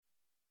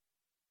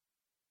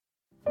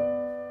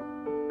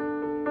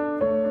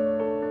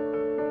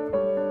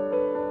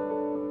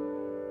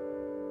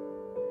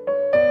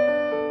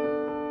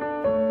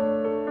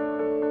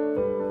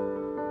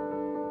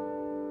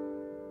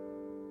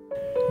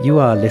You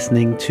are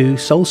listening to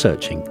Soul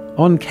Searching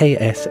on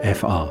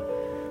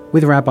KSFR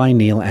with Rabbi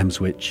Neil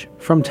Amswich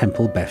from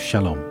Temple Beth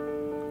Shalom.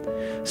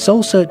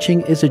 Soul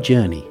Searching is a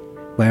journey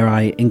where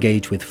I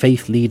engage with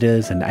faith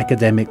leaders and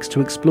academics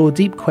to explore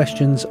deep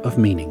questions of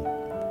meaning.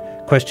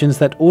 Questions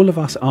that all of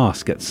us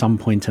ask at some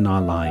point in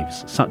our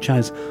lives, such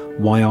as,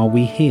 why are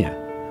we here?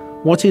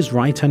 What is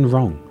right and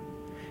wrong?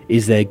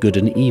 Is there good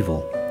and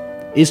evil?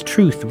 Is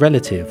truth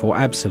relative or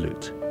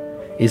absolute?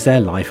 Is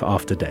there life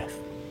after death?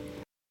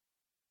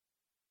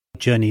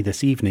 Journey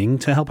this evening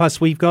to help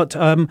us, we've got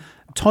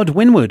Todd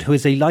Winwood, who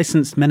is a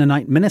licensed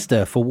Mennonite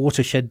minister for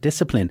Watershed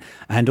Discipline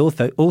and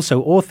also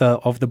author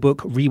of the book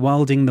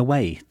Rewilding the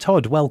Way.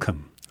 Todd,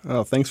 welcome.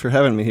 Oh, thanks for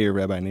having me here,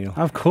 Rabbi Neil.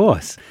 Of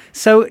course.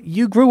 So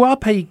you grew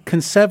up in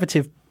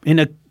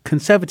a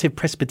conservative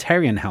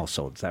Presbyterian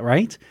household, is that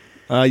right?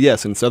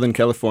 Yes, in Southern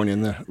California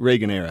in the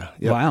Reagan era.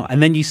 Yep. Wow.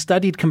 And then you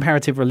studied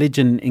comparative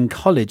religion in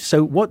college.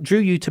 So what drew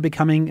you to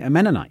becoming a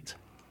Mennonite?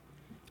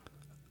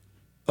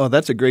 Oh,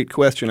 that's a great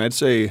question. I'd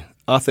say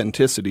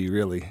authenticity,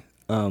 really.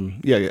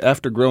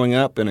 After growing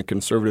up in a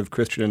conservative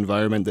Christian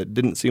environment that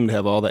didn't seem to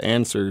have all the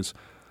answers,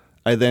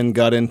 I then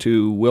got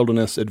into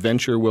wilderness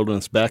adventure,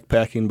 wilderness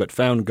backpacking, but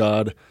found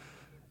God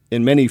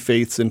in many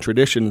faiths and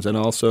traditions and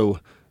also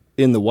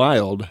in the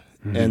wild.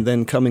 Mm-hmm. And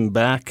then coming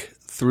back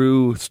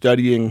through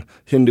studying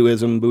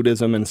Hinduism,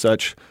 Buddhism, and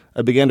such,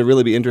 I began to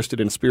really be interested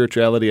in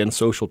spirituality and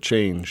social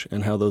change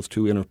and how those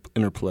two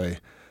interplay.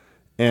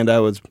 And I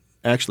was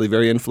actually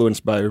very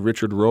influenced by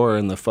Richard Rohr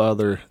and the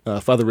Father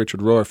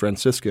Richard Rohr,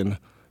 Franciscan,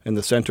 and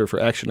the Center for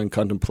Action and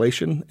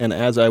Contemplation. And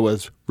as I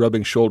was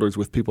rubbing shoulders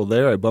with people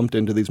there, I bumped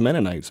into these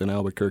Mennonites in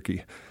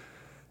Albuquerque.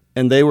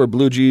 And they were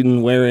blue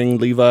jean wearing,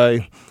 Levi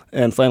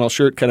and flannel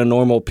shirt kind of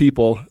normal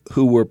people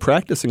who were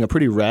practicing a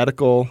pretty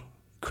radical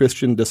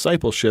Christian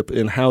discipleship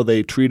in how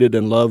they treated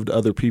and loved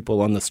other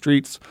people on the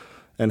streets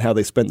and how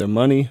they spent their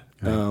money.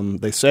 Right.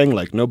 They sang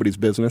like nobody's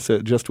business.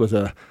 It just was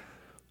a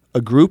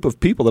group of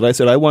people that I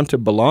said I want to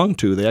belong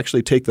to. They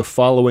actually take the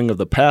following of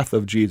the path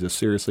of Jesus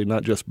seriously,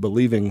 not just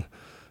believing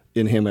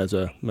in him as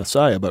a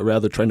Messiah, but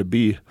rather trying to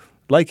be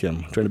like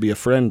him, trying to be a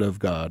friend of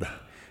God.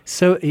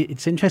 So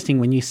it's interesting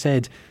when you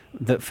said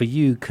that for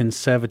you,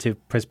 conservative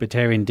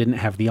Presbyterian didn't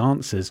have the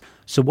answers.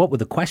 So what were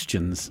the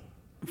questions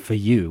for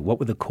you? What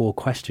were the core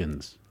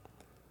questions?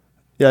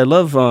 Yeah, I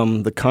love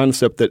the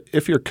concept that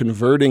if you're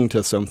converting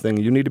to something,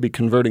 you need to be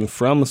converting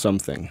from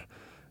something.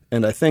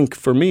 And I think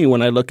for me,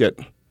 when I look at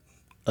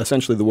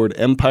essentially the word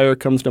empire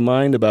comes to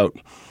mind about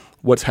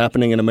what's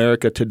happening in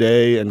America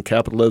today and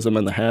capitalism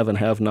and the have and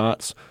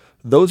have-nots,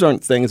 those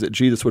aren't things that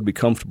Jesus would be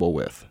comfortable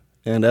with.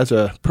 And as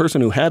a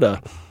person who had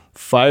a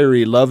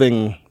fiery,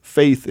 loving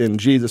faith in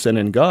Jesus and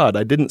in God,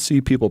 I didn't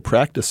see people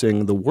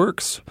practicing the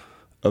works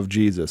of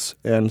Jesus.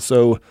 And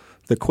so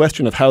the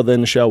question of how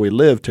then shall we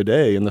live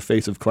today in the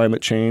face of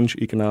climate change,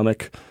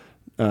 economic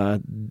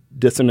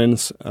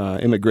dissonance,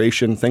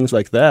 immigration, things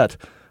like that,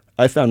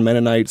 I found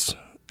Mennonites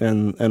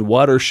and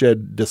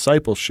watershed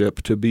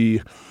discipleship to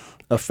be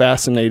a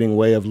fascinating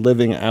way of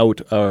living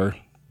out our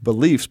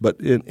beliefs, but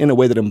in a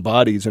way that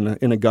embodies, in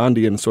a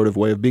Gandhian sort of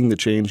way of being the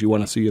change you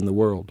want to see in the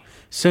world.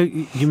 So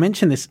you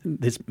mentioned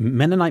this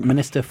Mennonite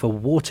minister for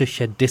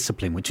Watershed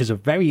Discipline, which is a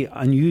very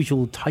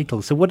unusual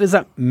title. So what does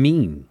that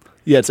mean?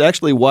 Yeah, it's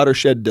actually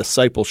watershed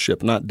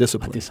discipleship, not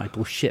discipline.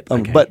 Discipleship,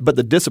 okay. But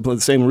the discipline,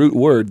 the same root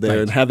word there,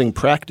 right. And having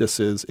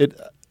practices,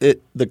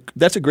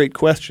 that's a great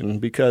question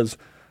because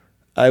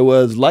I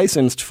was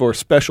licensed for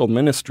special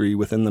ministry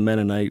within the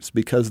Mennonites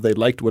because they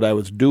liked what I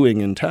was doing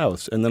in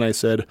Taos. And then I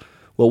said,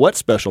 well, what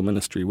special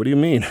ministry? What do you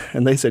mean?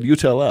 And they said, you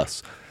tell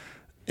us.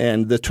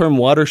 And the term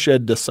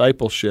watershed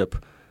discipleship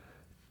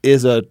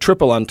is a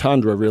triple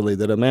entendre, really,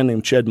 that a man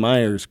named Ched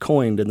Myers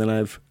coined and then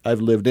I've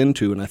lived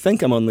into. And I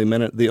think I'm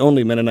the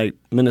only Mennonite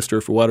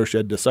minister for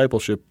watershed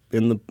discipleship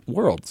in the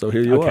world. So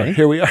here you are.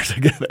 Here we are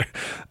together.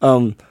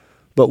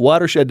 But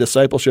watershed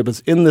discipleship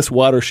is in this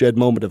watershed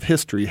moment of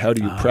history. How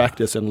do you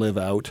practice and live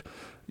out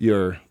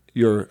your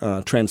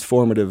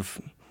transformative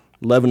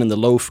leaven in the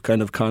loaf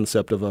kind of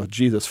concept of a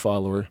Jesus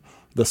follower?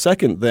 The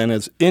second then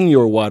is in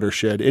your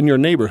watershed, in your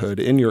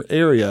neighborhood, in your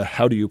area,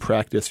 how do you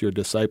practice your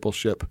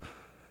discipleship?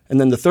 And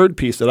then the third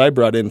piece that I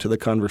brought into the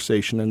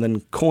conversation and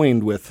then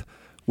coined with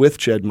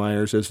Ched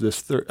Myers is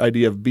this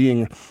idea of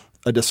being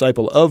a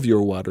disciple of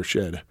your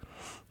watershed.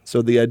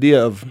 So the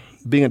idea of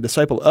being a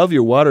disciple of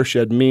your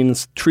watershed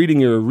means treating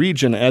your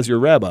region as your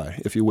rabbi,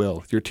 if you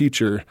will, your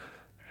teacher.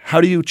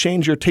 How do you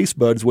change your taste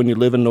buds when you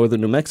live in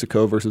northern New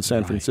Mexico versus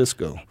San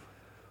Francisco?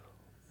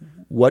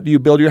 What do you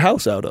build your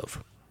house out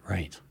of?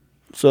 Right.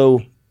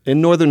 So in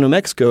northern New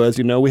Mexico, as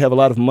you know, we have a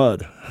lot of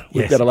mud.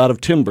 We've got a lot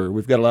of timber.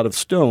 We've got a lot of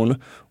stone.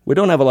 We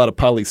don't have a lot of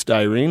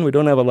polystyrene. We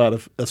don't have a lot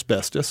of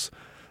asbestos.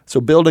 So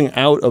building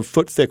out of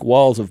foot-thick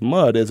walls of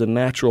mud is a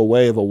natural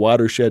way of a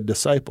watershed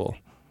disciple.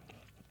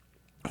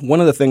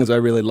 One of the things I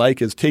really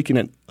like is taking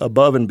it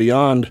above and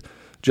beyond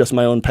just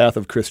my own path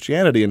of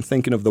Christianity and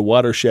thinking of the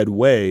watershed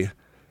way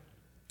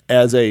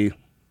as a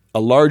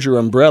larger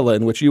umbrella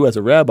in which you as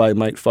a rabbi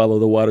might follow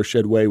the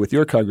watershed way with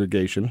your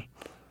congregation.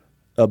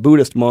 a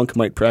Buddhist monk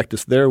might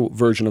practice their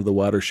version of the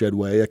watershed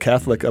way. A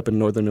Catholic up in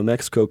northern New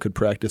Mexico could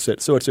practice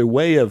it. So it's a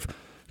way of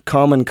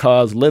common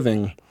cause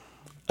living.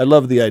 I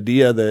love the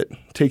idea that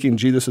taking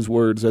Jesus'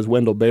 words, as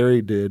Wendell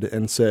Berry did,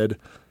 and said,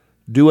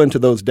 do unto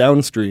those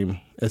downstream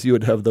as you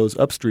would have those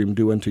upstream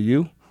do unto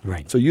you.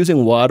 Right. So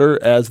using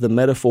water as the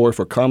metaphor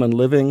for common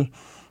living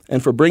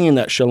and for bringing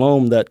that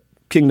shalom, that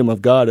kingdom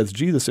of God as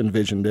Jesus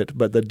envisioned it,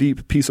 but the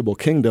deep, peaceable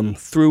kingdom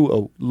through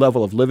a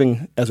level of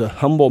living as a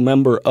humble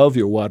member of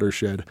your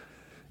watershed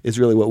is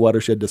really what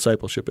watershed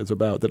discipleship is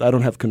about, that I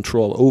don't have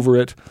control over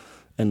it,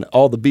 and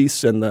all the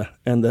beasts and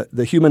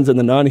the humans and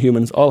the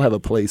non-humans all have a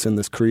place in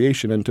this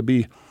creation, and to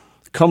be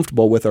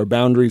comfortable with our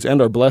boundaries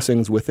and our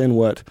blessings within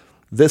what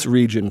this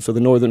region, so the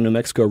northern New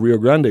Mexico, Rio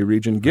Grande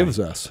region, gives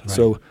us. Right.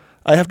 So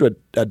I have to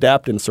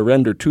adapt and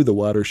surrender to the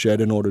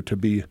watershed in order to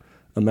be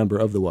a member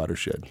of the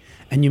watershed.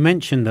 And you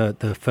mentioned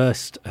the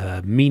first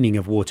meaning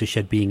of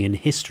watershed being in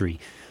history.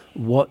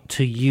 What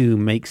to you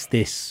makes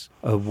this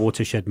a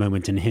watershed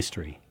moment in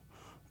history?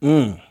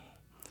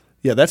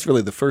 Yeah, that's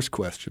really the first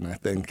question, I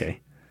think. Okay.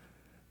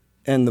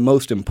 And the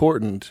most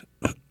important,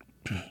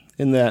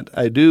 in that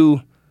I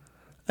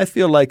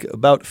feel like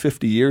about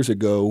 50 years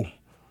ago,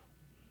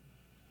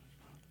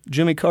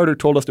 Jimmy Carter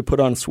told us to put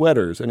on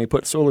sweaters, and he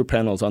put solar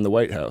panels on the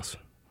White House.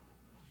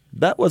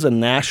 That was a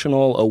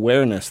national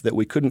awareness that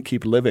we couldn't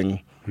keep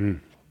living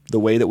the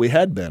way that we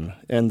had been.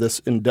 And this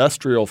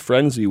industrial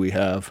frenzy we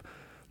have,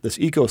 this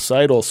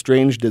ecocidal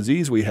strange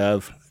disease we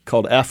have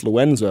called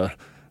affluenza,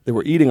 that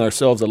we're eating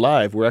ourselves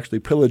alive, we're actually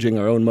pillaging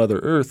our own Mother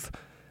Earth,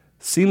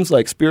 seems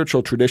like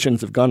spiritual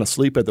traditions have gone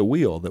asleep at the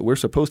wheel, that we're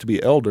supposed to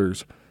be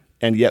elders,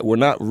 and yet we're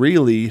not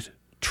really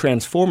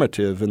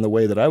transformative in the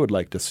way that I would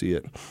like to see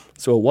it.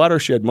 So a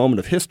watershed moment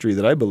of history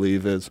that I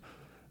believe is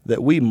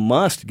that we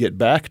must get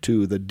back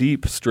to the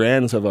deep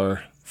strands of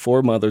our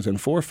foremothers and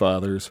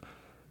forefathers,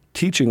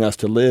 teaching us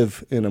to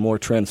live in a more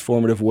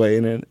transformative way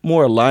and a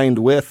more aligned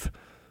with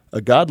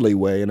a godly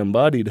way, an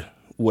embodied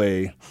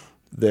way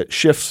that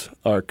shifts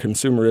our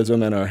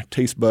consumerism and our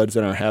taste buds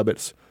and our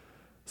habits.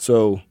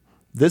 So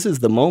this is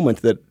the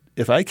moment that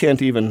if I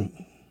can't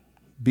even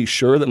be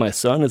sure that my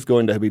son is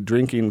going to be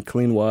drinking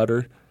clean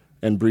water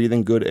and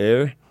breathing good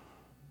air,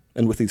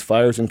 and with these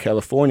fires in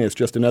California, it's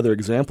just another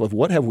example of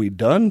what have we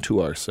done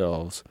to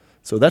ourselves.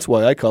 So that's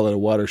why I call it a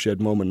watershed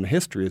moment in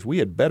history, is we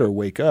had better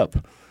wake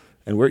up.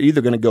 And we're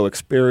either going to go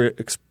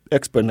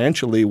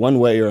exponentially one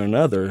way or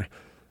another.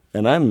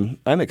 And I'm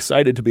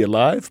excited to be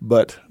alive,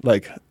 but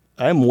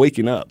I'm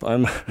waking up.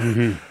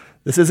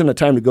 This isn't a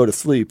time to go to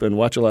sleep and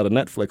watch a lot of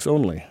Netflix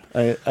only.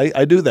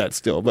 I do that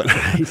still, but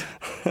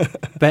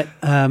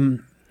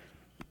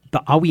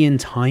But are we in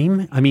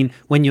time? I mean,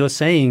 when you're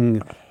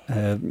saying,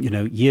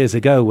 years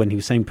ago when he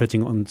was saying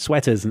putting on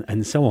sweaters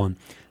and so on,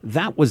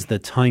 that was the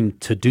time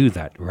to do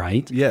that,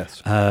 right?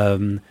 Yes.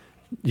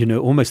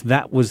 Almost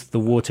that was the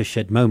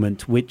watershed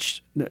moment,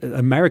 which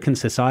American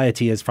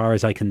society, as far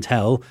as I can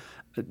tell,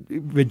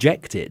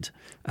 rejected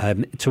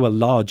to a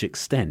large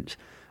extent.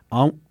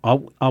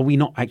 Are we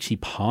not actually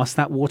past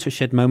that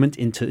watershed moment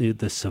into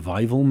the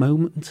survival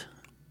moment?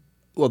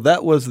 Well,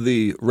 that was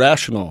the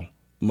rational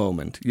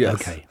moment, yes.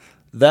 Okay.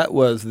 That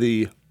was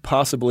the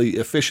possibly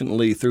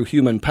efficiently through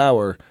human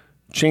power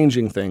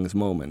changing things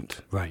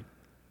moment. Right.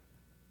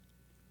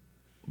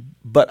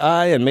 But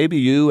I and maybe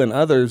you and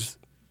others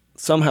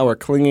somehow are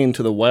clinging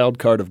to the wild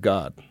card of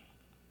God,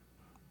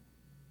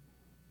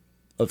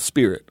 of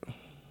spirit.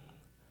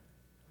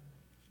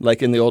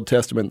 Like in the Old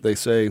Testament, they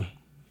say,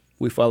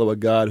 we follow a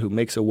God who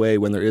makes a way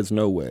when there is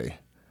no way.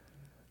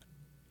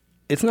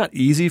 It's not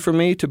easy for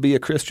me to be a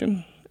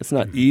Christian. It's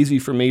not easy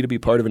for me to be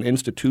part of an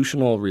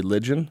institutional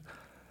religion.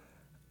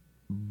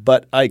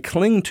 But I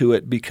cling to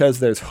it because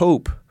there's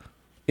hope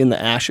in the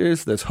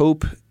ashes. There's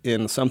hope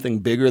in something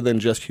bigger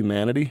than just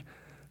humanity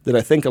that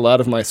I think a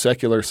lot of my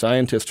secular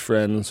scientist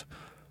friends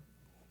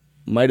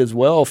might as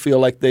well feel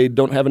like they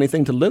don't have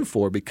anything to live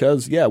for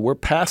because, we're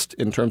past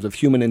in terms of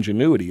human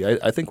ingenuity.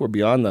 I think we're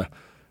beyond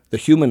the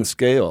human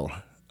scale.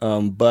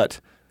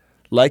 But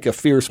like a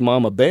fierce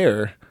mama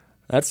bear,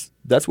 that's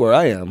where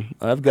I am.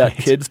 I've got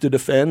kids to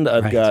defend.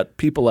 I've got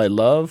people I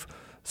love.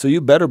 So you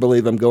better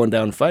believe I'm going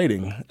down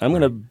fighting. I'm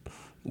going to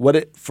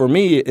for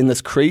me, in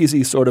this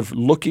crazy sort of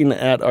looking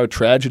at our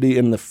tragedy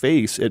in the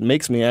face, it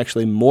makes me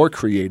actually more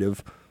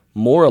creative,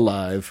 more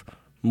alive,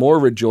 more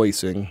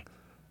rejoicing.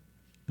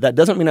 That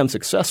doesn't mean I'm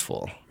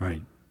successful.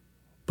 Right.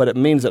 But it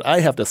means that I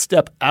have to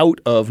step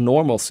out of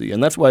normalcy.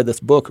 And that's why this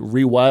book,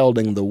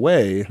 Rewilding the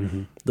Way,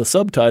 the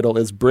subtitle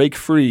is Break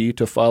Free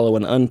to Follow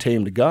an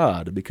Untamed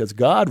God, because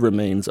God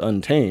remains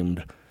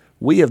untamed.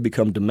 We have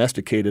become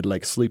domesticated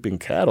like sleeping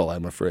cattle,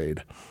 I'm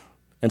afraid.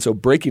 And so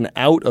breaking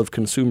out of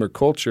consumer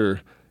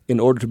culture in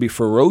order to be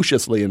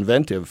ferociously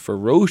inventive,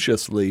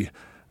 ferociously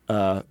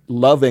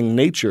loving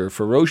nature,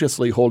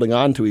 ferociously holding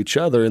on to each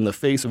other in the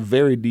face of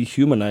very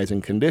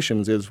dehumanizing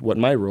conditions is what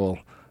my role,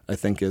 I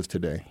think, is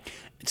today.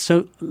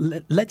 So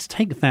let's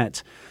take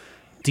that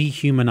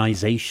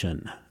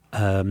dehumanization.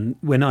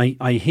 When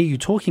I hear you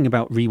talking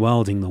about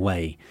rewilding the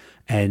way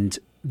and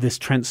this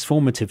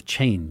transformative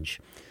change,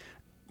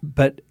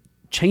 but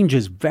change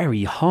is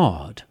very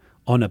hard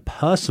on a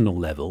personal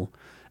level,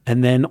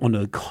 and then on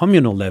a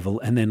communal level,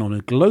 and then on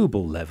a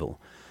global level.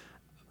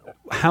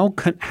 How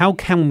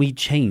can we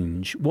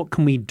change? What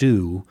can we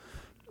do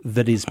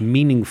that is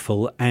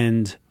meaningful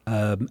and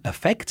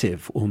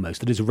effective,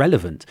 almost, that is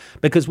relevant?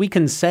 Because we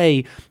can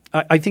say,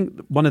 I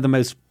think one of the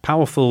most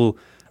powerful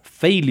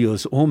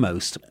failures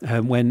almost,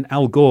 when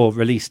Al Gore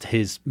released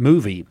his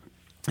movie,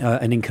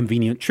 An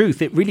Inconvenient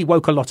Truth, it really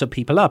woke a lot of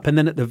people up. And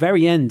then at the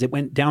very end, it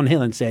went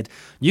downhill and said,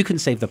 you can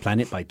save the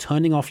planet by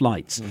turning off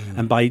lights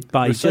and by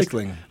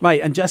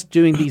recycling. Just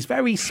doing these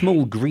very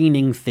small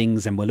greening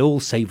things, and we'll all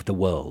save the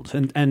world.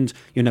 And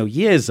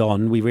years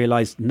on, we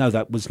realized, no,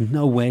 that was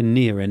nowhere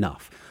near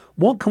enough.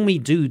 What can we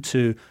do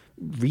to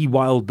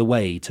rewild the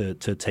way, to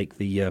take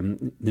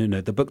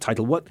the book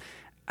title?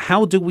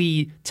 How do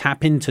we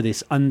tap into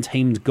this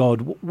untamed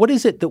God? What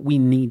is it that we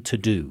need to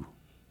do?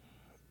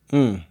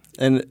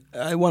 And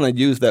I want to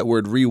use that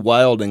word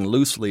rewilding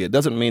loosely. It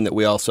doesn't mean that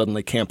we all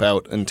suddenly camp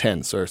out in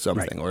tents or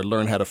something, or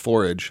learn how to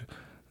forage.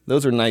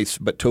 Those are nice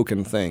but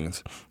token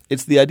things.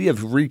 It's the idea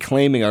of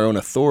reclaiming our own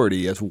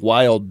authority as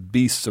wild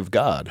beasts of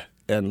God.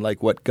 And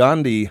like what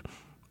Gandhi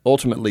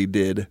ultimately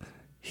did,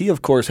 he,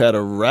 of course, had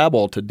a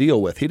rabble to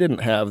deal with. He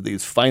didn't have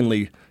these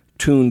finely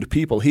tuned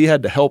people. He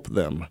had to help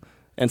them.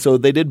 And so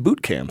they did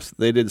boot camps.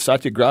 They did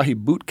satyagrahi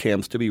boot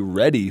camps to be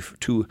ready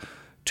to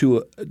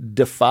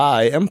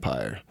defy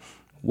empire.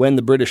 When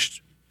the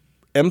British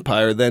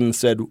Empire then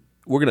said,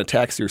 we're going to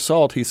tax your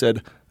salt, he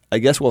said, I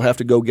guess we'll have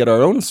to go get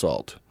our own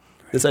salt.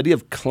 Right. This idea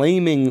of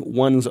claiming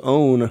one's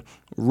own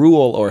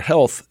rule or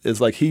health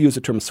is like, he used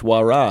the term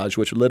swaraj,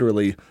 which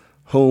literally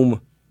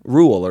home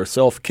rule or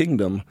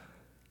self-kingdom.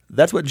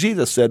 That's what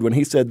Jesus said when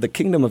he said the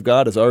kingdom of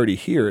God is already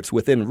here. It's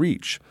within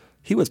reach.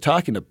 He was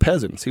talking to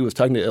peasants. He was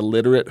talking to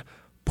illiterate,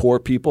 poor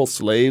people,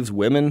 slaves,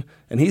 women,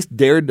 and he's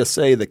dared to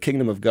say the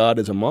kingdom of God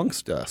is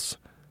amongst us.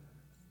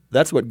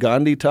 That's what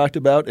Gandhi talked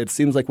about. It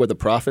seems like what the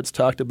prophets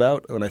talked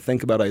about. When I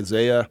think about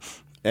Isaiah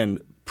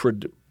and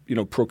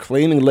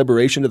proclaiming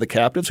liberation to the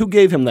captives, who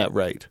gave him that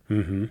right?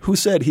 Mm-hmm. Who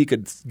said he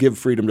could give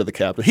freedom to the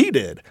captives? He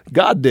did.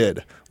 God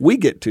did. We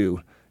get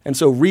to. And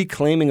so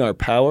reclaiming our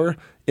power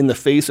in the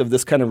face of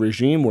this kind of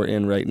regime we're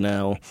in right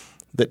now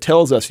that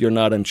tells us you're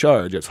not in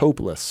charge. It's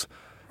hopeless.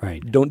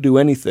 Right. Don't do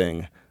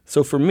anything.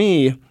 So for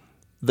me,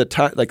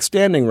 like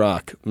Standing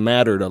Rock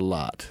mattered a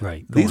lot.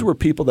 Right. These were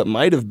people that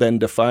might have been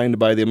defined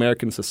by the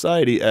American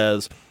society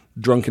as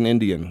drunken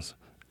Indians,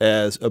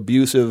 as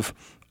abusive,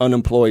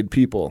 unemployed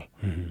people.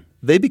 Mm-hmm.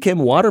 They became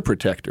water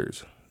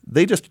protectors.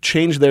 They just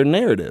changed their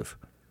narrative.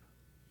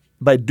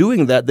 By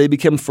doing that, they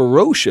became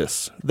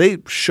ferocious. They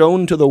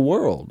shone to the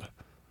world.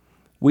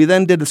 We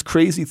then did this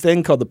crazy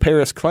thing called the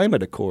Paris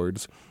Climate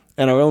Accords,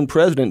 and our own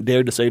president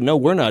dared to say, no,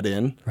 we're not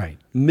in. Right.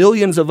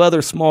 Millions of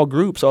other small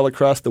groups all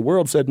across the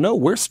world said, no,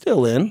 we're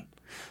still in.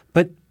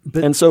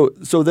 And so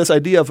this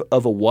idea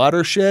of a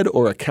watershed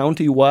or a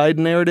county-wide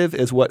narrative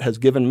is what has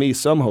given me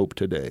some hope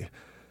today,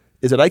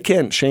 is that I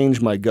can't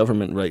change my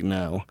government right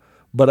now,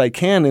 but I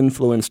can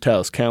influence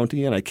Taos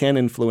County and I can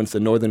influence the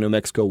northern New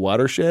Mexico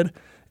watershed.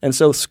 And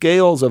so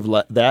scales of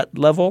that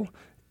level,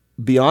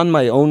 beyond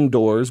my own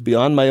doors,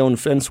 beyond my own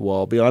fence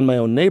wall, beyond my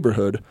own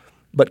neighborhood,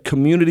 but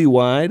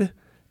community-wide,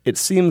 it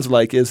seems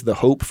like is the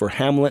hope for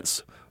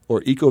hamlets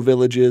or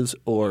eco-villages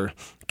or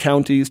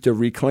counties to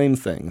reclaim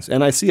things.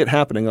 And I see it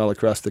happening all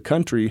across the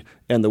country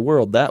and the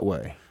world that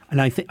way.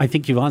 And I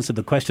think you've answered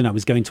the question I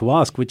was going to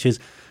ask, which is,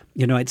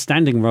 at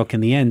Standing Rock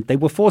in the end, they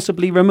were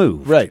forcibly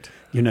removed. Right.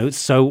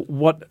 So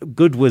what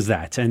good was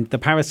that? And the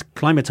Paris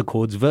Climate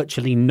Accords,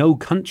 virtually no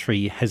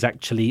country has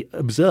actually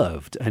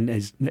observed, and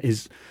is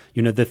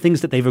the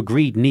things that they've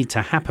agreed need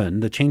to happen,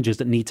 the changes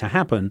that need to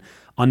happen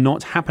are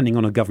not happening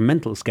on a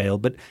governmental scale,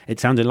 but it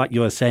sounded like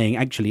you were saying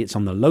actually it's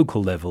on the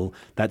local level,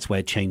 that's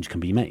where change can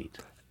be made.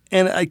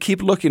 And I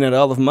keep looking at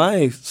all of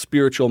my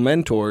spiritual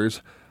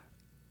mentors.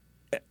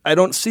 I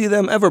don't see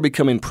them ever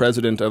becoming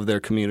president of their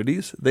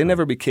communities. They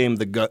never became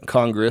the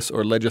Congress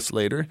or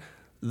legislator.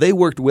 They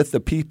worked with the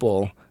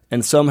people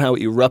and somehow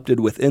erupted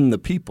within the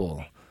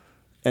people.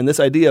 And this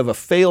idea of a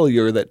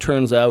failure that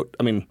turns out,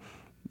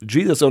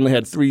 Jesus only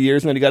had 3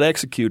 years and then he got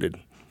executed.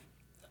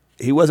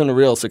 He wasn't a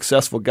real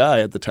successful guy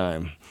at the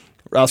time.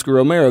 Oscar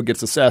Romero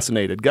gets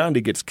assassinated.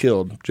 Gandhi gets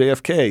killed.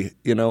 JFK,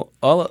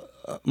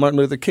 Martin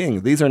Luther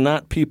King. These are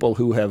not people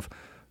who have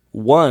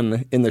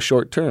won in the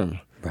short term.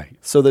 Right.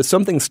 So there's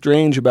something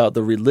strange about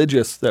the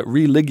religious, that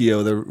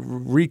religio, the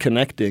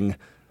reconnecting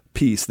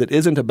piece that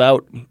isn't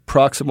about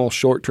proximal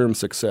short-term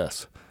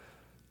success.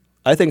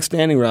 I think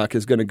Standing Rock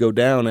is going to go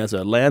down as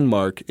a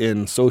landmark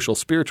in social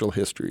spiritual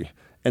history,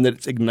 and that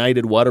it's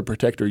ignited water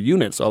protector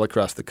units all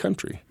across the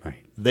country.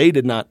 Right. They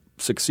did not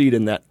succeed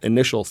in that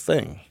initial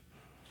thing.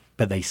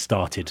 But they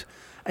started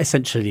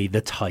essentially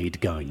the tide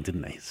going,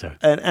 didn't they? So,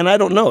 and I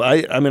don't know.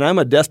 I'm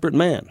a desperate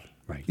man.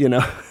 Right.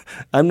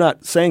 I'm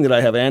not saying that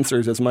I have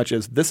answers as much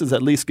as this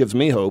at least gives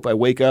me hope. I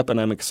wake up and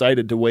I'm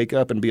excited to wake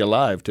up and be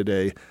alive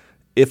today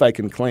if I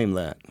can claim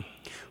that.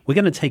 We're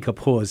going to take a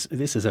pause.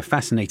 This is a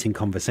fascinating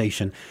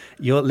conversation.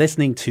 You're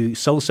listening to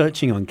Soul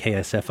Searching on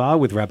KSFR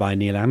with Rabbi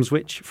Neil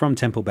Amswich from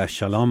Temple Beth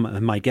Shalom,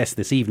 and my guest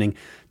this evening,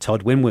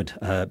 Todd Winwood,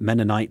 a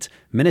Mennonite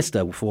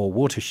minister for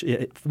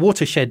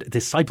Watershed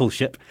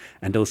Discipleship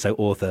and also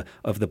author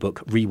of the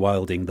book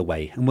Rewilding the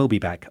Way. And we'll be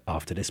back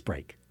after this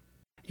break.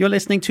 You're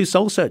listening to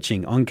Soul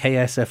Searching on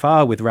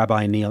KSFR with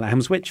Rabbi Neil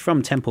Amswich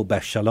from Temple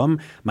Beth Shalom.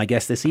 My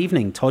guest this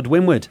evening, Todd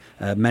Winwood,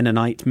 a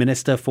Mennonite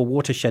minister for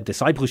Watershed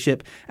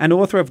Discipleship and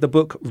author of the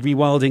book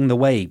Rewilding the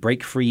Way,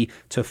 Break Free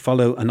to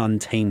Follow an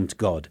Untamed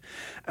God.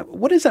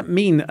 What does that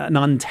mean, an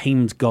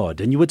untamed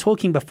God? And you were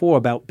talking before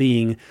about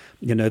being,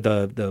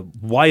 the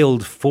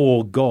wild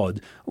for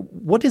God.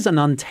 What does an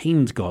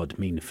untamed God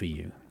mean for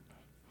you?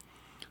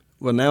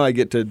 Well, now I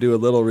get to do a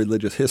little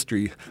religious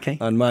history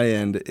on my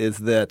end, is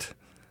that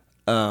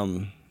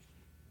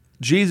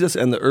Jesus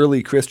and the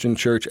early Christian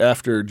church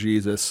after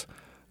Jesus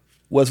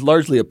was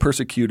largely a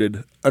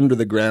persecuted,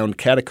 under-the-ground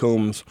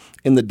catacombs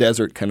in the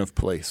desert kind of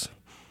place.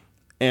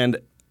 And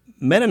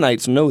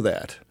Mennonites know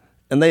that.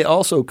 And they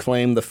also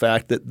claim the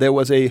fact that there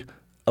was a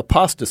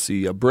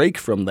apostasy, a break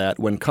from that,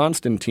 when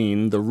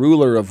Constantine, the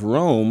ruler of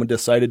Rome,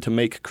 decided to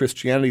make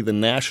Christianity the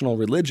national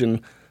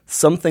religion.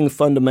 Something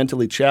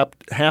fundamentally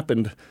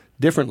happened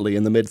differently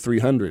in the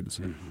mid-300s.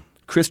 Mm-hmm.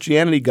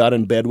 Christianity got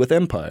in bed with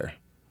empire.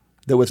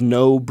 There was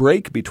no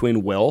break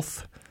between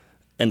wealth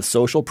and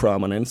social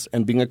prominence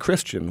and being a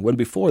Christian, when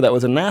before that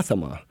was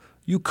anathema.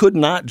 You could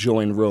not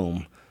join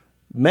Rome.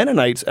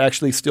 Mennonites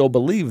actually still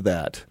believe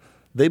that.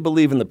 They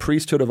believe in the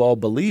priesthood of all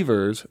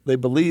believers. They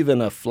believe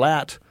in a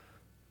flat,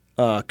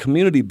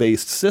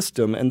 community-based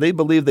system, and they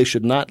believe they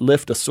should not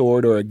lift a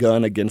sword or a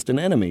gun against an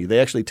enemy. They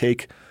actually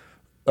take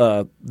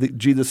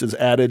Jesus'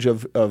 adage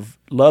of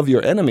love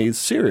your enemies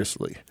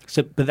seriously.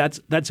 So, but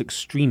that's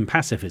extreme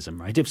pacifism,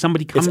 right? If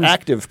somebody comes, it's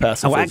active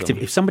pacifism. Oh, active.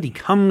 If somebody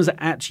comes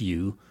at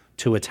you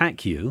to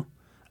attack you,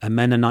 a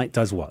Mennonite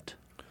does what?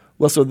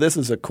 Well, so this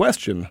is a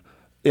question.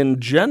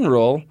 In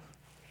general,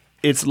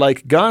 it's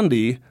like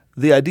Gandhi,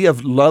 the idea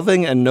of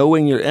loving and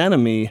knowing your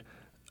enemy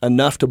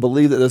enough to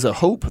believe that there's a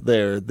hope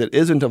there that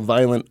isn't a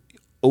violent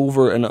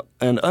over and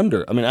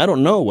under. I mean, I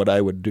don't know what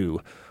I would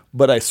do,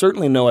 but I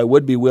certainly know I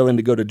would be willing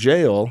to go to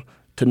jail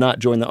to not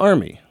join the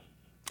army.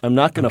 I'm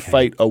not going to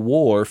fight a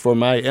war for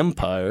my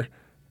empire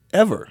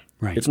ever.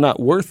 Right. It's not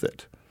worth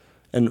it.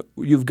 And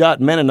you've got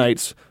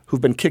Mennonites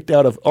who've been kicked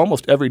out of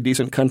almost every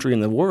decent country in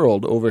the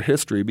world over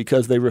history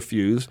because they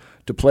refuse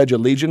to pledge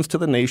allegiance to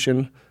the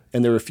nation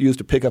and they refuse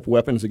to pick up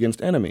weapons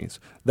against enemies.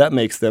 That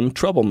makes them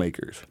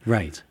troublemakers.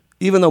 Right.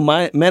 Even though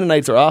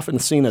Mennonites are often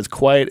seen as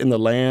quiet in the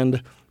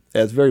land,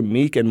 as very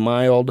meek and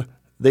mild,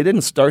 they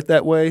didn't start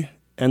that way,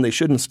 and they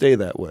shouldn't stay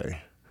that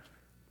way.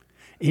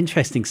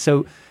 Interesting.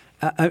 So,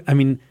 I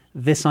mean,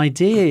 this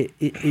idea,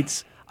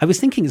 I was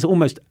thinking it's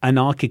almost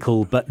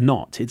anarchical, but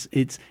not.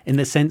 It's in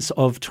the sense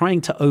of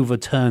trying to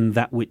overturn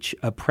that which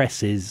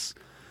oppresses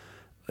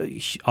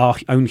our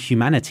own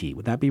humanity.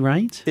 Would that be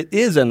right? It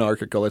is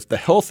anarchical. It's the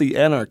healthy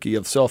anarchy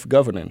of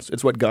self-governance.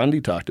 It's what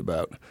Gandhi talked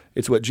about.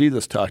 It's what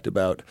Jesus talked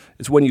about.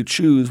 It's when you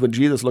choose, when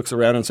Jesus looks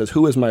around and says,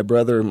 who is my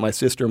brother, my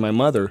sister, my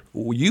mother?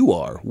 You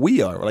are.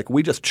 We are. Like,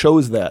 we just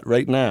chose that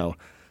right now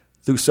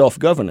through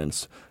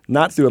self-governance,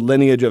 not through a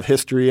lineage of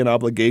history and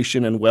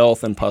obligation and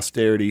wealth and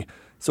posterity.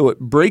 So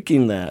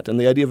breaking that and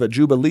the idea of a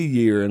Jubilee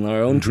year and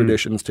our own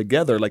traditions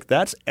together, like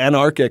that's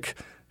anarchic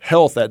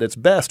health at its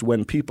best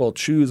when people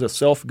choose a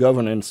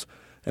self-governance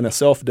and a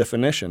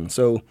self-definition.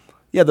 So,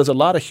 yeah, there's a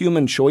lot of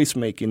human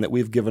choice-making that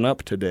we've given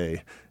up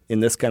today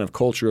in this kind of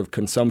culture of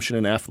consumption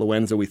and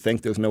affluenza. We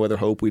think there's no other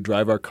hope. We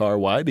drive our car.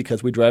 Why?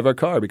 Because we drive our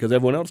car, because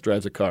everyone else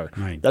drives a car.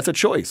 Right. That's a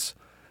choice.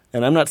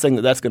 And I'm not saying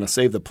that that's going to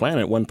save the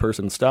planet, one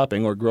person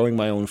stopping or growing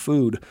my own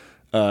food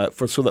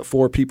so that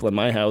 4 people in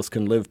my house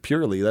can live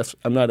purely.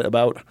 I'm not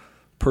about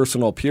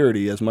personal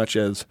purity as much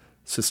as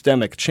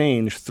systemic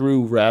change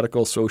through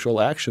radical social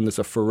action. That's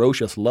a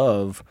ferocious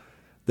love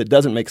that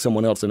doesn't make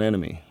someone else an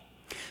enemy.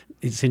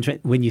 It's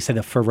interesting when you said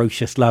a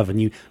ferocious love,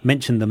 and you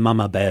mentioned the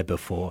mama bear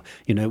before,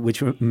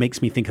 which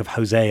makes me think of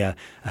Hosea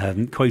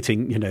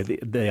quoting,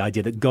 the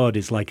idea that God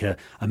is like a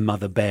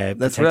mother bear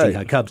protecting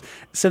her cubs.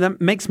 So that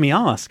makes me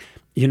ask,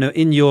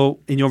 in your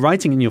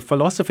writing, in your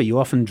philosophy, you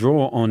often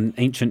draw on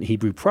ancient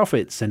Hebrew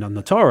prophets and on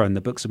the Torah and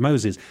the books of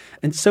Moses.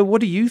 And so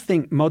what do you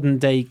think modern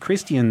day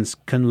Christians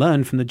can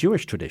learn from the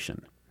Jewish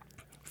tradition?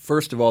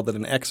 First of all, that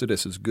an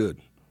exodus is good.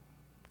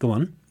 Go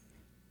on.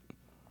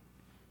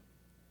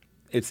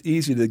 It's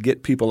easy to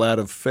get people out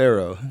of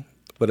Pharaoh,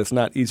 but it's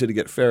not easy to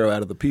get Pharaoh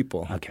out of the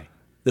people. Okay.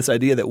 This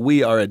idea that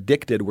we are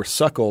addicted, we're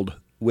suckled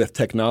with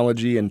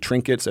technology and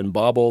trinkets and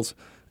baubles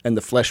and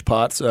the flesh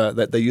pots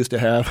that they used to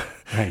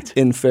have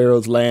in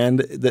Pharaoh's land,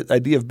 the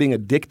idea of being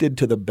addicted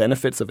to the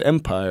benefits of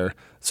empire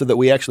so that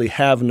we actually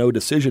have no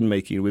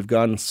decision-making. We've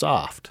gone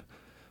soft.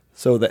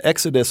 So the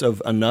exodus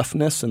of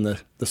enoughness and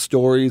the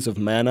stories of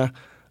manna,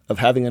 of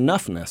having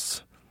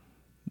enoughness,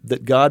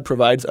 that God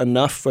provides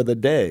enough for the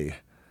day.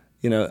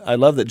 I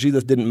love that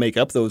Jesus didn't make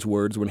up those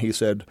words when he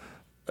said,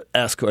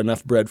 ask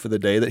enough bread for the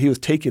day, that he was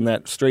taking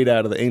that straight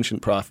out of the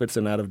ancient prophets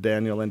and out of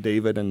Daniel and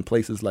David and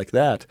places like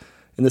that.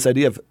 And this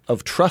idea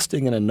of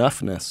trusting in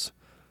enoughness.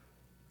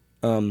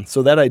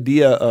 So that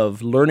idea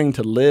of learning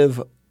to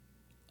live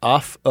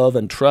off of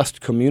and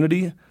trust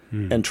community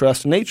and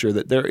trust nature,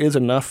 that there is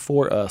enough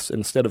for us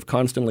instead of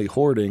constantly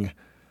hoarding,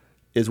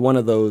 is one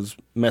of those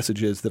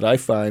messages that I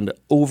find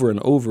over and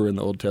over in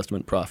the Old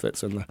Testament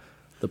prophets, and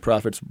the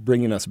prophets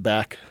bringing us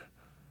back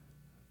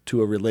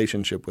to a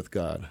relationship with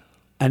God.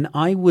 And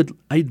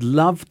I'd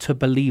love to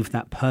believe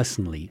that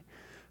personally,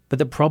 but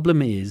the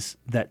problem is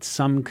that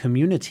some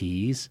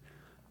communities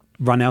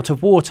run out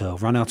of water,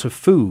 run out of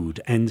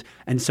food, and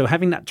so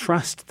having that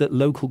trust that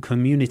local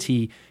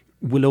community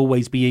will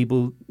always be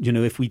able,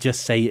 if we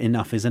just say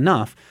enough is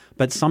enough,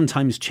 but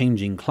sometimes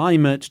changing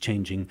climate,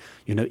 changing,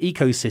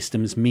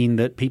 ecosystems mean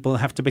that people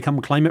have to become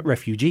climate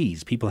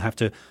refugees. People have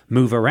to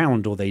move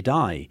around or they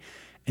die.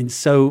 And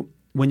so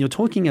when you're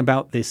talking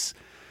about this,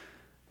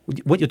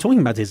 what you're talking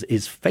about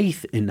is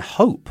faith in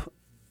hope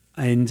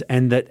and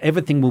that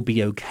everything will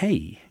be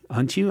okay,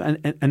 aren't you?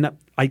 And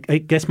I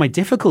guess my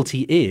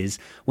difficulty is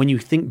when you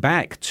think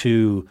back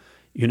to,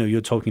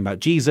 you're talking about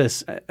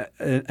Jesus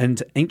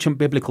and ancient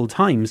biblical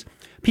times,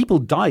 people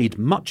died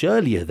much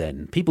earlier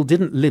then. People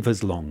didn't live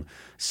as long.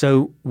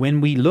 So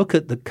when we look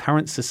at the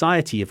current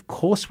society, of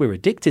course we're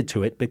addicted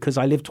to it because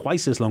I live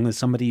twice as long as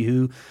somebody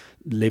who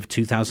lived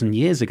 2,000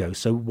 years ago.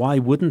 So why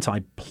wouldn't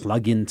I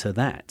plug into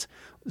that?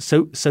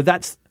 So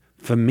that's,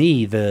 for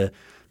me, the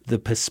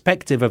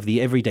perspective of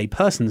the everyday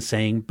person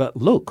saying, but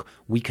look,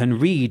 we can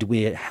read,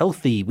 we're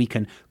healthy, we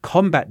can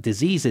combat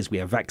diseases, we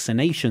have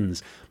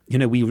vaccinations.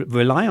 We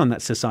rely on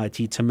that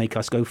society to make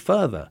us go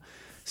further.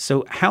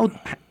 So how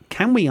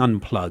can we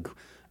unplug,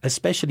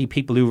 especially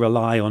people who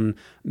rely on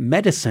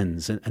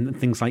medicines and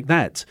things like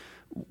that?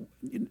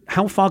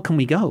 How far can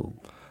we go?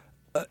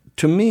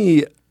 To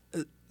me,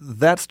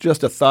 that's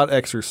just a thought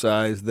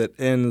exercise that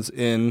ends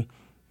in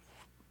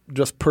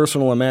just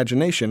personal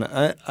imagination.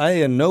 I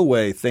in no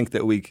way think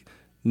that we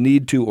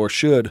need to or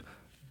should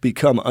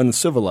become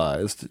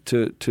uncivilized.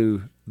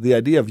 To the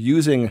idea of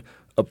using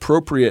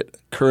appropriate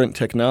current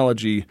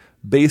technology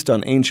based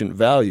on ancient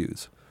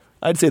values.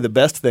 I'd say the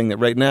best thing that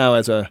right now,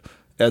 as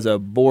a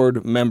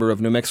board member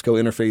of New Mexico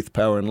Interfaith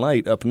Power and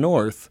Light up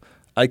north,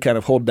 I kind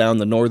of hold down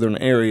the northern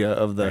area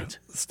of the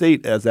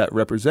state as that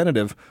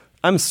representative.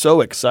 I'm so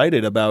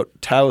excited about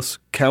Taos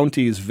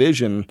County's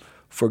vision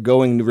for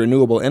going to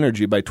renewable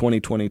energy by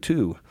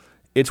 2022.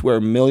 It's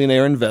where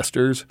millionaire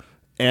investors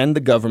and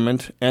the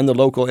government and the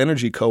local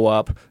energy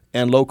co-op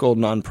and local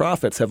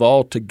nonprofits have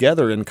all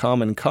together in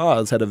common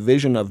cause had a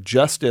vision of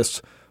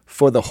justice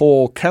for the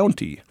whole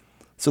county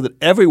so that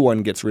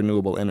everyone gets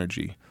renewable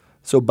energy.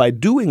 So by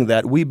doing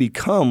that, we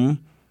become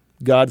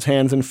God's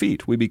hands and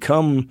feet. We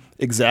become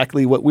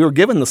exactly what we were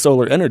given: the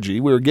solar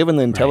energy. We were given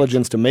the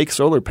intelligence to make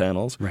solar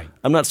panels. Right.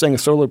 I'm not saying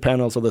solar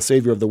panels are the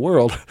savior of the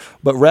world,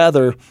 but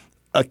rather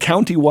a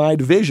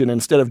county-wide vision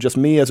instead of just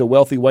me as a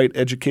wealthy, white,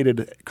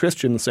 educated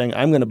Christian saying,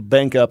 I'm going to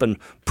bank up and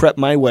prep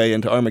my way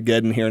into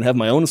Armageddon here and have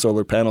my own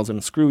solar panels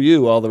and screw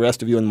you, all the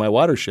rest of you in my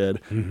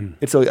watershed. Mm-hmm.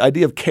 It's the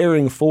idea of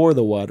caring for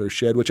the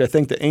watershed, which I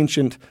think the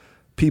ancient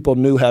people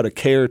knew how to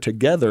care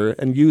together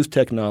and use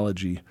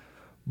technology.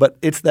 But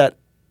it's that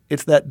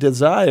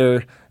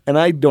desire, and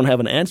I don't have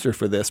an answer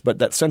for this, but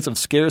that sense of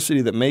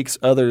scarcity that makes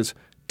others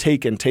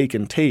take and take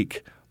and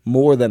take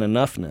more than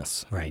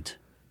enoughness. Right.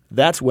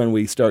 That's when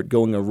we start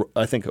going,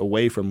 I think,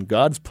 away from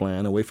God's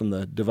plan, away from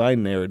the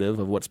divine narrative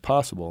of what's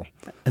possible.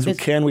 So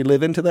can we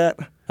live into that?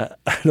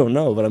 I don't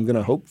know, but I'm going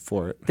to hope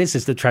for it. This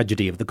is the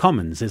tragedy of the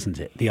commons, isn't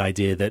it? The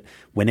idea that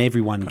when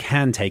everyone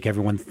can take,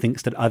 everyone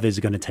thinks that others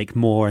are going to take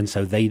more, and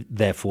so they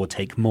therefore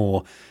take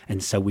more,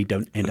 and so we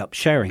don't end up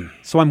sharing.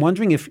 So I'm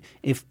wondering if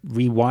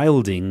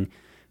rewilding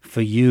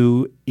for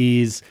you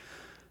is,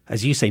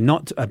 as you say,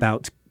 not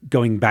about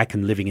going back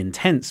and living in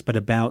tents, but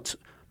about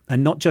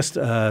and not just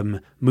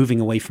moving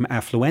away from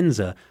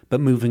affluenza,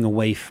 but moving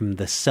away from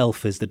the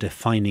self as the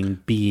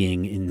defining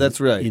being in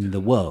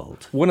the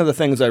world. One of the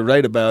things I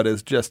write about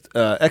is just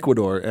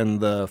Ecuador and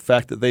the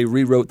fact that they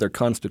rewrote their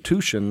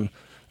constitution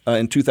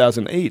in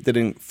 2008,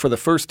 that for the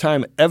first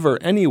time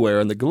ever anywhere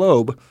in the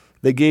globe,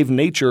 they gave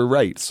nature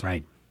rights,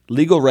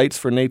 legal rights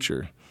for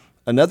nature.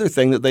 Another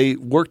thing that they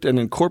worked and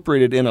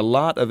incorporated in a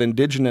lot of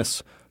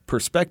indigenous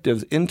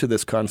perspectives into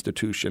this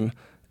constitution.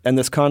 And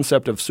this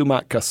concept of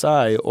sumak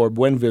kasai, or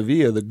buen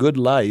vivir, the good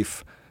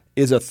life,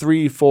 is a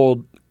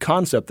threefold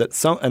concept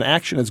that an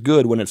action is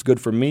good when it's good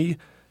for me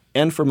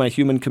and for my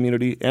human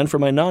community and for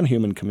my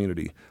non-human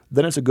community.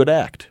 Then it's a good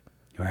act.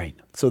 Right.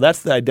 So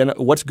that's the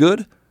what's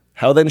good?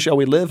 How then shall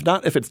we live?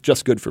 Not if it's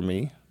just good for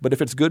me, but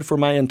if it's good for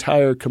my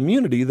entire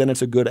community, then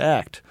it's a good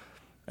act.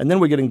 And then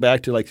we're getting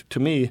back to, to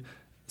me,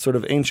 sort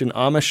of ancient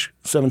Amish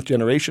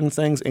seventh-generation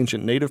things,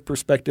 ancient Native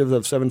perspectives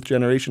of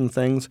seventh-generation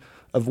things,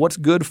 of what's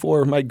good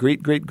for my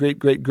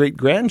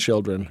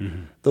great-great-great-great-great-grandchildren.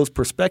 Mm-hmm. Those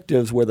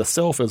perspectives where the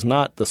self is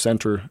not the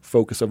center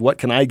focus of what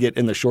can I get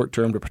in the short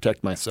term to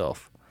protect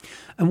myself.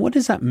 And what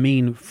does that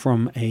mean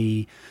from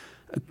a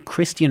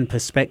Christian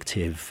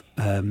perspective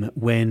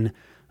when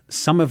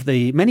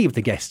many of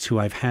the guests who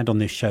I've had on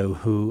this show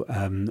who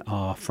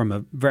are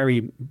from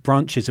very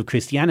branches of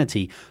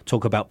Christianity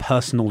talk about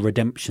personal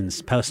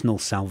redemptions, personal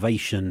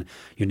salvation,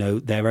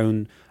 their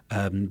own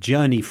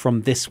journey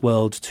from this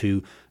world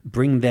to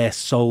bring their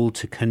soul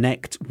to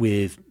connect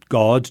with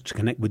God, to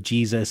connect with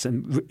Jesus,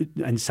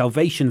 and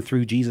salvation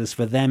through Jesus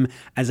for them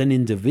as an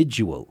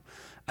individual.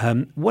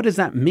 What does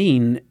that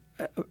mean?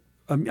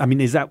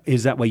 Is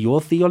that where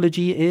your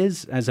theology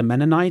is as a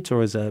Mennonite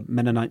or as a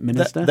Mennonite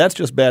minister? That's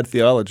just bad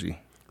theology.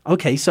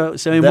 Okay, so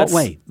in what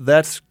way?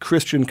 That's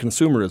Christian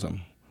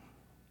consumerism.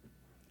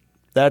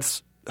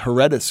 That's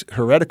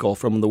heretical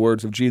from the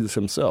words of Jesus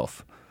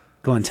himself.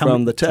 Go on, tell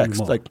me the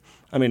text.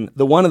 Tell me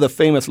more. One of the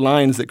famous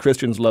lines that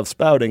Christians love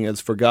spouting is,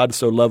 "For God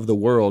so loved the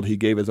world, he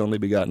gave his only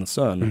begotten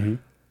Son." Mm-hmm.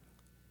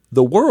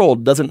 The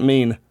world doesn't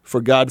mean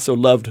for God so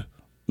loved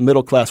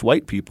middle-class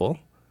white people.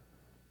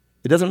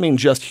 It doesn't mean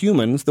just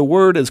humans. The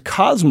word is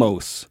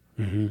cosmos.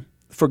 Mm-hmm.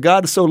 For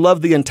God so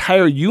loved the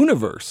entire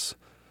universe.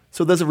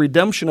 So there's a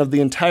redemption of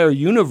the entire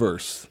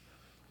universe.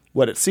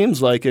 What it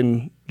seems like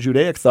in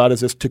Judaic thought is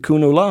this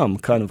tikkun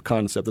olam kind of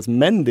concept, this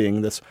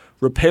mending, this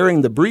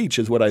repairing the breach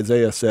is what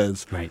Isaiah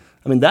says. Right.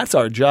 That's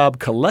our job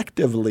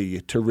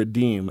collectively to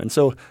redeem. And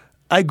so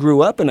I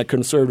grew up in a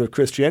conservative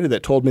Christianity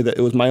that told me that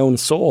it was my own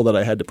soul that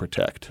I had to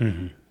protect.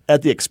 Mm-hmm.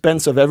 At the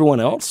expense of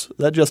everyone else,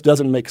 that just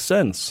doesn't make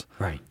sense.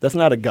 Right. That's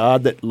not a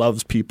God that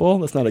loves people.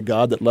 That's not a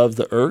God that loves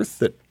the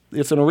earth.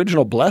 It's an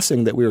original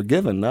blessing that we were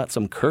given, not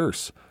some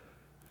curse.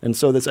 And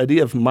so this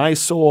idea of my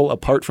soul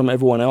apart from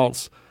everyone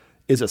else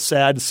is a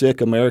sad, sick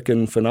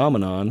American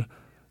phenomenon,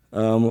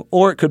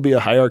 or it could be a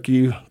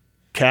hierarchy,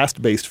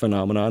 caste-based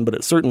phenomenon, but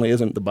it certainly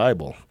isn't the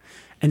Bible.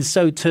 And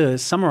so to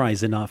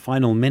summarize in our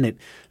final minute,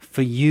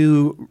 for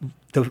you,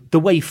 the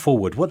way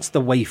forward, what's the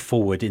way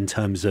forward in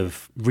terms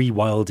of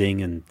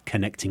rewilding and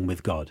connecting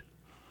with God?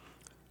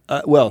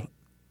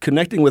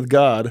 Connecting with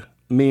God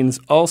means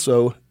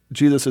also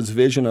Jesus'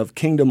 vision of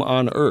kingdom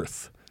on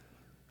earth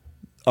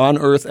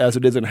as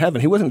it is in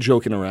heaven. He wasn't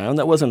joking around.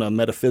 That wasn't a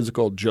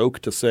metaphysical joke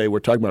to say we're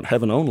talking about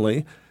heaven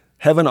only.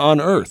 Heaven on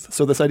earth.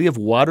 So this idea of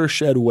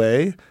watershed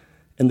way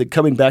and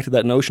coming back to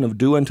that notion of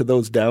do unto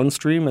those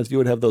downstream as you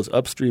would have those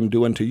upstream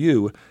do unto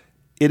you,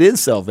 it is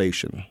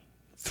salvation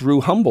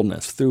through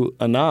humbleness, through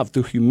anav,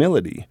 through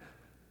humility.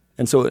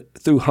 And so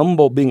through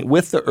humble, being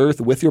with the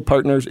earth, with your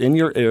partners in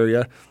your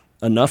area,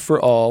 enough for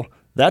all,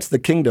 that's the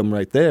kingdom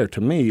right there to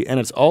me. And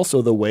it's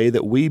also the way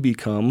that we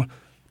become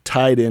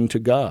tied into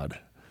God.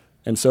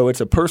 And so it's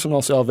a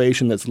personal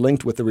salvation that's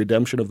linked with the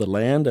redemption of the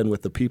land and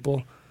with the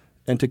people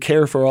and to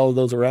care for all of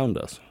those around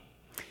us.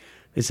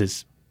 This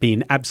has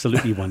been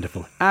absolutely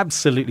wonderful.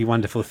 Absolutely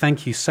wonderful.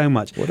 Thank you so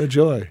much. What a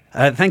joy.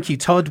 Thank you,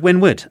 Todd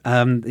Winwood,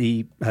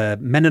 the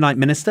Mennonite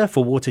minister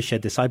for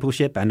Watershed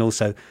Discipleship and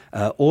also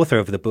author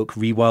of the book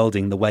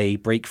Rewilding the Way,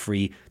 Break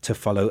Free to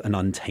Follow an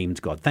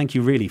Untamed God. Thank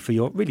you really for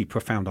your really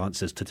profound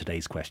answers to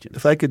today's questions.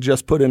 If I could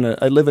just put in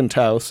I live in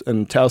Taos,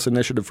 and Taos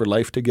Initiative for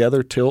Life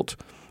Together, TILT.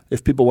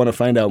 If people want to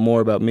find out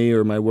more about me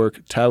or my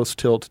work,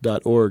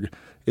 taostilt.org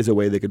is a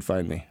way they could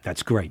find me.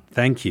 That's great.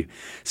 Thank you.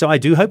 So I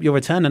do hope you'll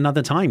return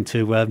another time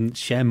to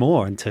share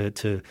more and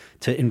to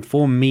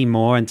inform me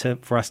more and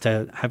for us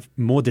to have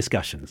more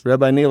discussions.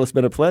 Rabbi Neil, it's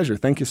been a pleasure.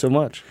 Thank you so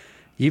much.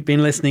 You've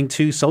been listening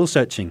to Soul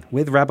Searching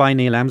with Rabbi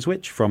Neil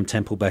Amswich from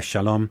Temple Beth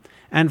Shalom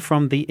and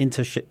from the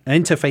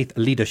Interfaith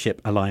Leadership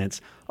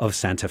Alliance of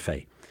Santa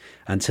Fe.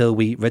 Until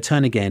we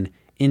return again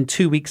in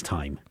 2 weeks'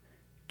 time,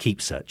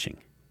 keep searching.